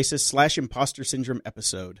identity crisis / imposter syndrome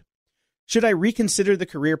episode. Should I reconsider the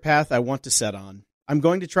career path I want to set on? I'm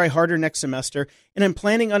going to try harder next semester, and I'm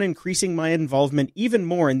planning on increasing my involvement even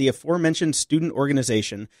more in the aforementioned student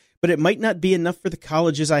organization, but it might not be enough for the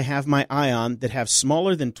colleges I have my eye on that have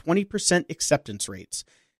smaller than 20% acceptance rates.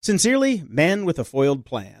 Sincerely, man with a foiled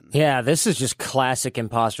plan. Yeah, this is just classic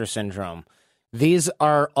imposter syndrome. These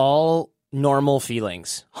are all normal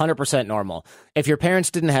feelings, 100% normal. If your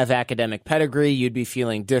parents didn't have academic pedigree, you'd be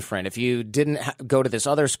feeling different. If you didn't go to this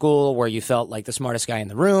other school where you felt like the smartest guy in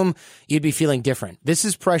the room, you'd be feeling different. This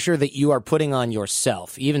is pressure that you are putting on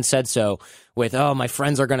yourself. You even said so with, oh, my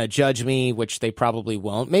friends are going to judge me, which they probably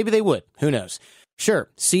won't. Maybe they would. Who knows? Sure,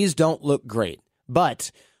 C's don't look great,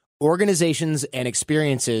 but organizations and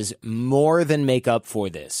experiences more than make up for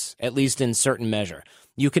this, at least in certain measure.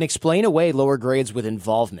 You can explain away lower grades with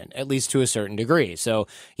involvement, at least to a certain degree. So,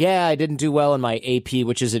 yeah, I didn't do well in my AP,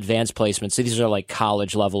 which is advanced placement. So these are like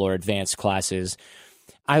college level or advanced classes.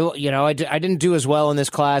 I didn't do as well in this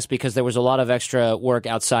class because there was a lot of extra work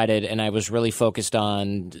outside it, and I was really focused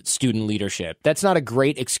on student leadership. That's not a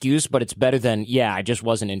great excuse, but it's better than, yeah, I just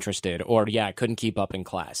wasn't interested, or, yeah, I couldn't keep up in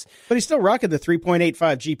class. But he's still rocking the 3.85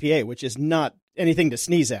 GPA, which is not anything to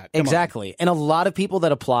sneeze at. Come exactly. on. And a lot of people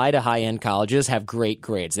that apply to high-end colleges have great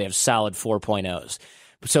grades. They have solid 4.0s.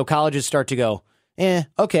 So colleges start to go,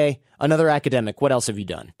 okay, another academic. What else have you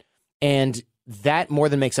done? And that more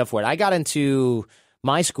than makes up for it. I got into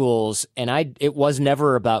my schools, and it was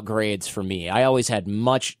never about grades for me. I always had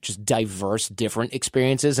much just diverse, different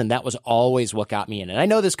experiences, and that was always what got me in. And I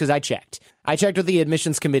know this because I checked. I checked with the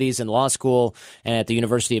admissions committees in law school and at the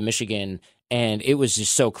University of Michigan, and it was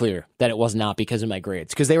just so clear that it was not because of my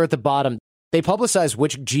grades, because they were at the bottom. They publicize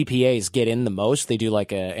which GPAs get in the most. They do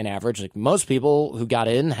like an average. Like most people who got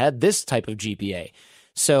in had this type of GPA.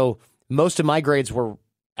 So most of my grades were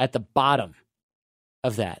at the bottom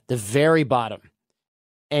of that, the very bottom.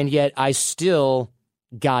 And yet I still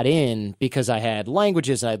got in because I had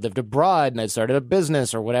languages, and I lived abroad, and I started a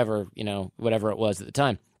business or whatever it was at the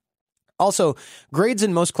time. Also, grades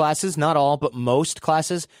in most classes, not all, but most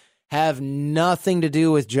classes, have nothing to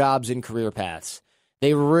do with jobs and career paths.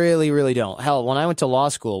 They really, really don't. Hell, when I went to law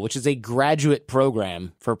school, which is a graduate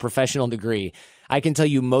program for a professional degree, I can tell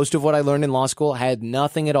you most of what I learned in law school had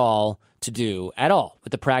nothing at all to do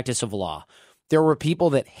with the practice of law. There were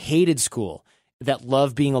people that hated school that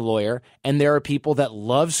love being a lawyer, and there are people that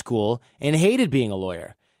love school and hated being a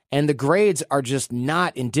lawyer. And the grades are just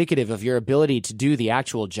not indicative of your ability to do the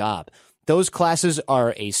actual job. Those classes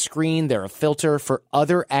are a screen. They're a filter for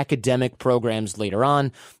other academic programs later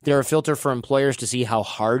on. They're a filter for employers to see how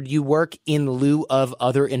hard you work in lieu of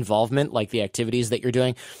other involvement, like the activities that you're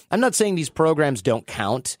doing. I'm not saying these programs don't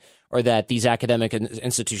count or that these academic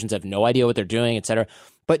institutions have no idea what they're doing, et cetera.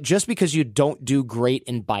 But just because you don't do great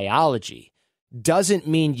in biology doesn't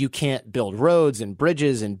mean you can't build roads and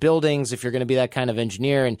bridges and buildings if you're going to be that kind of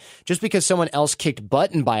engineer. And just because someone else kicked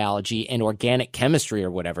butt in biology and organic chemistry or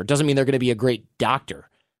whatever doesn't mean they're going to be a great doctor,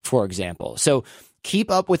 for example. So keep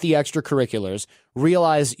up with the extracurriculars,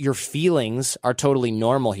 realize your feelings are totally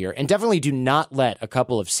normal here, and definitely do not let a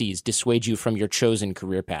couple of C's dissuade you from your chosen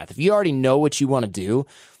career path. If you already know what you want to do,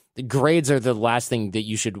 the grades are the last thing that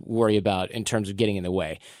you should worry about in terms of getting in the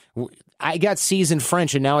way. I got C's in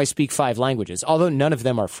French, and now I speak 5 languages, although none of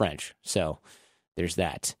them are French. So there's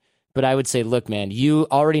that. But I would say, look, man, you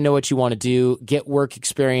already know what you want to do. Get work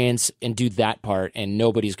experience and do that part, and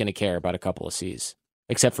nobody's going to care about a couple of C's,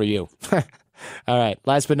 except for you. All right,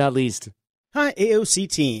 last but not least. Hi, AOC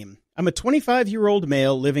team. I'm a 25-year-old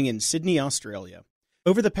male living in Sydney, Australia.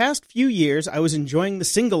 Over the past few years, I was enjoying the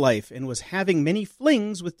single life and was having many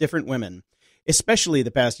flings with different women, especially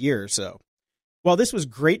the past year or so. While this was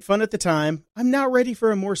great fun at the time, I'm now ready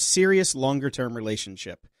for a more serious, longer-term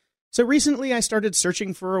relationship. So recently I started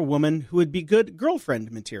searching for a woman who would be good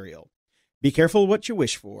girlfriend material. Be careful what you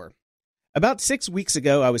wish for. About 6 weeks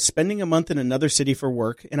ago, I was spending a month in another city for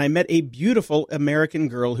work, and I met a beautiful American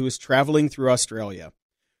girl who was traveling through Australia.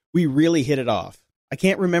 We really hit it off. I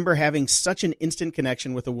can't remember having such an instant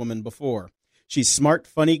connection with a woman before. She's smart,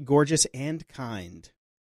 funny, gorgeous, and kind.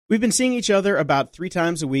 We've been seeing each other about 3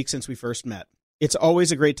 times a week since we first met. It's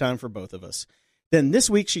always a great time for both of us. Then this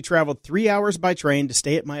week, she traveled 3 hours by train to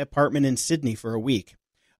stay at my apartment in Sydney for a week.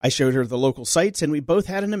 I showed her the local sights, and we both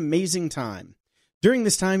had an amazing time. During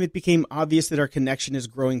this time, it became obvious that our connection is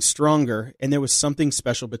growing stronger, and there was something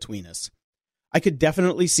special between us. I could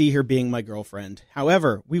definitely see her being my girlfriend.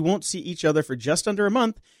 However, we won't see each other for just under a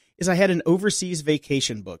month, as I had an overseas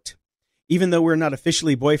vacation booked. Even though we're not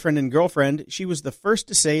officially boyfriend and girlfriend, she was the first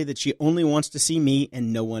to say that she only wants to see me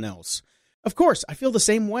and no one else. Of course, I feel the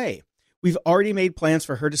same way. We've already made plans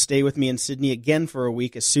for her to stay with me in Sydney again for a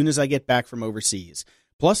week as soon as I get back from overseas.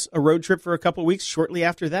 Plus, a road trip for a couple weeks shortly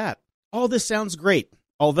after that. All this sounds great,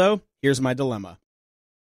 although here's my dilemma.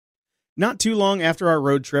 Not too long after our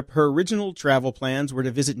road trip, her original travel plans were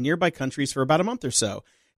to visit nearby countries for about a month or so,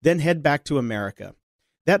 then head back to America.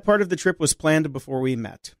 That part of the trip was planned before we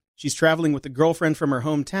met. She's traveling with a girlfriend from her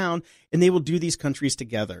hometown, and they will do these countries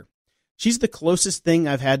together. She's the closest thing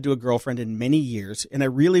I've had to a girlfriend in many years, and I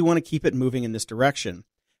really want to keep it moving in this direction.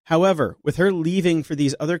 However, with her leaving for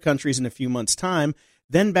these other countries in a few months' time,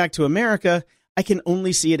 then back to America, I can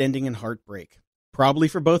only see it ending in heartbreak. Probably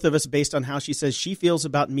for both of us based on how she says she feels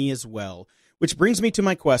about me as well. Which brings me to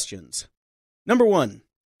my questions. Number 1,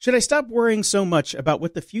 should I stop worrying so much about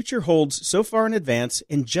what the future holds so far in advance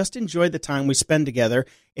and just enjoy the time we spend together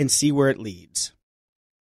and see where it leads?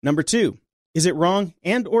 Number 2, is it wrong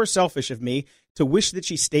and or selfish of me to wish that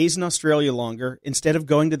she stays in Australia longer instead of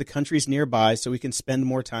going to the countries nearby so we can spend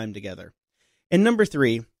more time together? And number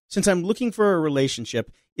 3, since I'm looking for a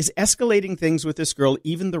relationship, is escalating things with this girl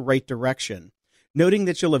even the right direction? Noting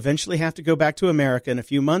that she'll eventually have to go back to America in a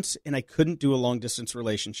few months and I couldn't do a long-distance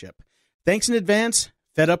relationship. Thanks in advance.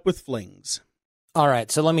 Fed up with flings. All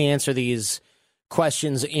right, so let me answer these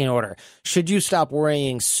questions in order. Should you stop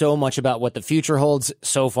worrying so much about what the future holds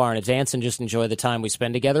so far in advance and just enjoy the time we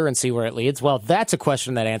spend together and see where it leads? Well, that's a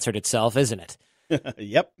question that answered itself, isn't it?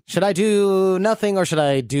 Yep. Should I do nothing or should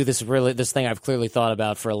I do this thing I've clearly thought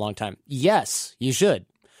about for a long time? Yes, you should.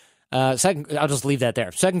 Second, I'll just leave that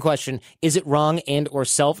there. Second question, is it wrong and or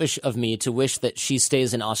selfish of me to wish that she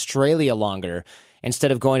stays in Australia longer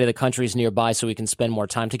instead of going to the countries nearby so we can spend more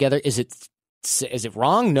time together? Is it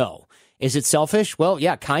wrong? No. Is it selfish? Well,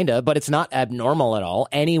 yeah, kinda, but it's not abnormal at all.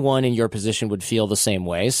 Anyone in your position would feel the same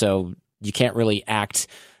way, so you can't really act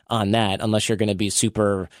on that unless you're going to be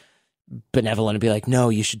super benevolent and be like, no,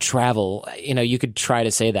 you should travel. You know, you could try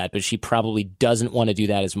to say that, but she probably doesn't want to do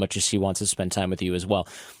that as much as she wants to spend time with you as well.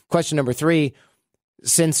 Question number 3,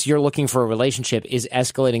 since you're looking for a relationship, is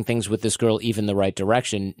escalating things with this girl even the right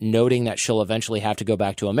direction, noting that she'll eventually have to go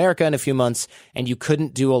back to America in a few months and you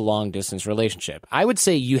couldn't do a long distance relationship? I would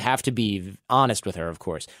say you have to be honest with her, of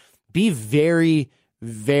course. Be very,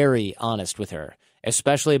 very honest with her,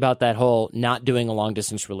 especially about that whole not doing a long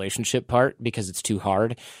distance relationship part because it's too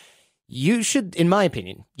hard. You should, in my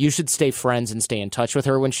opinion, you should stay friends and stay in touch with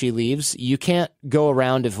her when she leaves. You can't go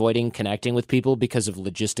around avoiding connecting with people because of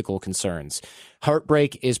logistical concerns.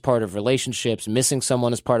 Heartbreak is part of relationships. Missing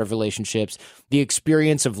someone is part of relationships. The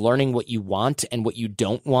experience of learning what you want and what you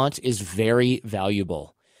don't want is very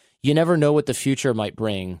valuable. You never know what the future might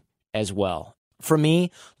bring as well. For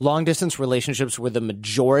me, long-distance relationships were the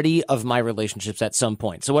majority of my relationships at some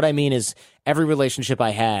point. So what I mean is every relationship I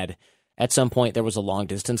had, at some point, there was a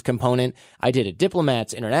long-distance component. I dated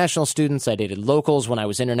diplomats, international students. I dated locals when I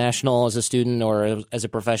was international as a student or as a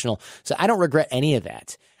professional. So I don't regret any of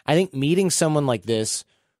that. I think meeting someone like this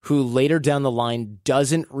who later down the line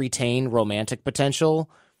doesn't retain romantic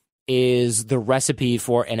potential is the recipe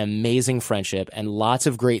for an amazing friendship, and lots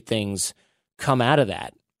of great things come out of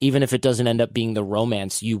that, even if it doesn't end up being the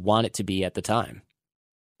romance you want it to be at the time.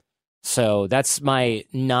 So that's my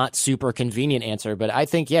not super convenient answer, but I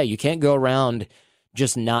think, yeah, you can't go around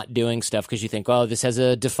just not doing stuff because you think, oh, this has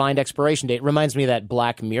a defined expiration date. It reminds me of that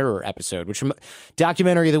Black Mirror episode, which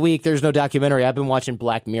documentary of the week. There's no documentary. I've been watching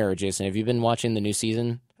Black Mirror, Jason. Have you been watching the new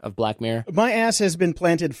season of Black Mirror? My ass has been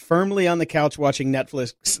planted firmly on the couch watching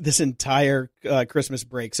Netflix this entire Christmas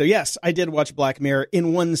break. So yes, I did watch Black Mirror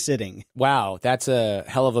in one sitting. Wow, that's a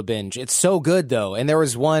hell of a binge. It's so good, though. And there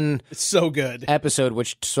was one it's so good episode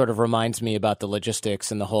which sort of reminds me about the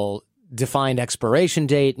logistics and the whole defined expiration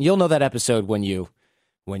date. You'll know that episode when you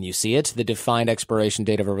see it, the defined expiration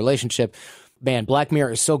date of a relationship. Man, Black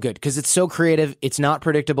Mirror is so good because it's so creative. It's not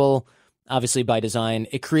predictable. Obviously, by design,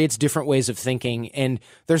 it creates different ways of thinking. And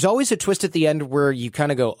there's always a twist at the end where you kind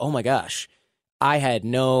of go, oh my gosh, I had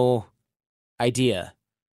no idea,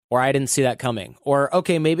 or I didn't see that coming. Or,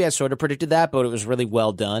 okay, maybe I sort of predicted that, but it was really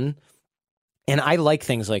well done. And I like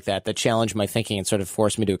things like that challenge my thinking and sort of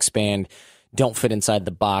force me to expand, don't fit inside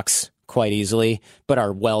the box quite easily, but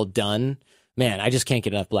are well done. Man, I just can't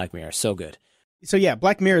get enough Black Mirror. So good. So yeah,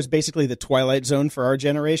 Black Mirror is basically the Twilight Zone for our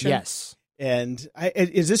generation. Yes. And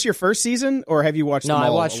is this your first season, or have you watched them all? No, I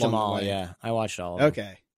watched them all, the yeah. I watched all of them.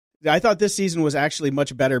 Okay. I thought this season was actually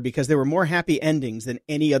much better because there were more happy endings than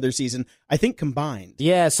any other season, I think, combined.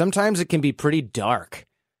 Yeah, sometimes it can be pretty dark.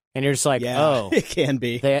 And you're just like, yeah, oh. It can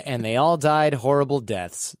be. They all died horrible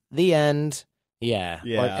deaths. The end. Yeah.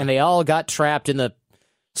 Yeah. And they all got trapped in the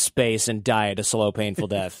space and died a slow, painful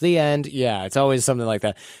death. The end. Yeah, it's always something like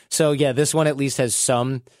that. So, yeah, this one at least has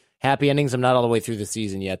some happy endings. I'm not all the way through the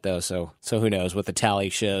season yet, though, so who knows what the tally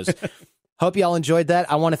shows. Hope y'all enjoyed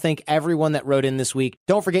that. I want to thank everyone that wrote in this week.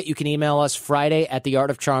 Don't forget you can email us Friday at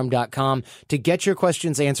theartofcharm.com to get your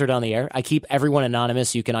questions answered on the air. I keep everyone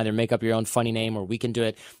anonymous. You can either make up your own funny name or we can do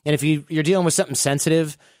it. And if you're dealing with something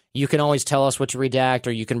sensitive, you can always tell us what to redact,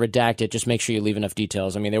 or you can redact it. Just make sure you leave enough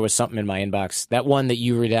details. I mean, there was something in my inbox. That one that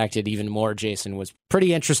you redacted even more, Jason, was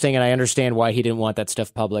pretty interesting, and I understand why he didn't want that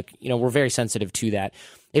stuff public. You know, we're very sensitive to that.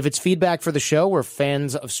 If it's feedback for the show, we're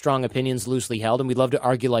fans of strong opinions loosely held, and we'd love to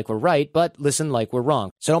argue like we're right, but listen like we're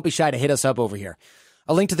wrong. So don't be shy to hit us up over here.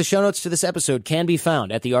 A link to the show notes to this episode can be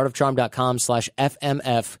found at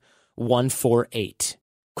theartofcharm.com/FMF148.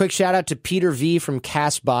 Quick shout out to Peter V from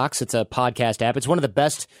Castbox. It's a podcast app. It's one of the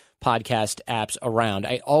best podcast apps around.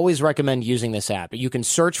 I always recommend using this app. You can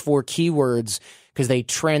search for keywords because they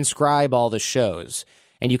transcribe all the shows,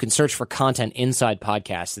 and you can search for content inside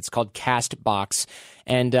podcasts. It's called Castbox.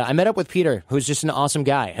 And I met up with Peter, who's just an awesome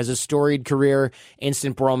guy, has a storied career,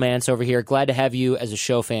 instant bromance over here. Glad to have you as a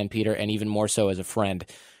show fan, Peter, and even more so as a friend.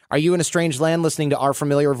 Are you in a strange land listening to our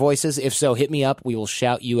familiar voices? If so, hit me up. We will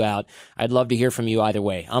shout you out. I'd love to hear from you either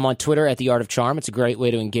way. I'm on Twitter at The Art of Charm. It's a great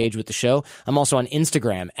way to engage with the show. I'm also on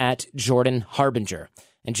Instagram at Jordan Harbinger.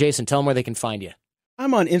 And Jason, tell them where they can find you.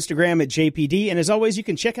 I'm on Instagram at JPD, and as always, you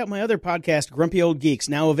can check out my other podcast, Grumpy Old Geeks,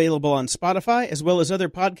 now available on Spotify, as well as other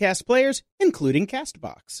podcast players, including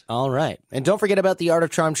CastBox. All right. And don't forget about the Art of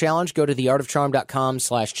Charm Challenge. Go to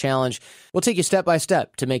theartofcharm.com/challenge. We'll take you step by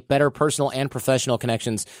step to make better personal and professional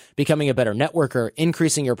connections, becoming a better networker,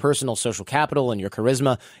 increasing your personal social capital and your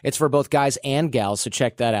charisma. It's for both guys and gals, so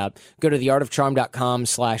check that out. Go to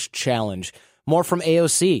theartofcharm.com/challenge. More from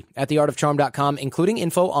AOC at theartofcharm.com, including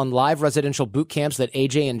info on live residential boot camps that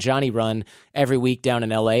AJ and Johnny run every week down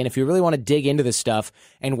in LA. And if you really want to dig into this stuff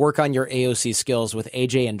and work on your AOC skills with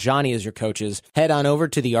AJ and Johnny as your coaches, head on over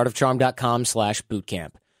to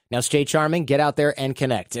theartofcharm.com/bootcamp. Now stay charming, get out there and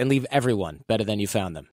connect, and leave everyone better than you found them.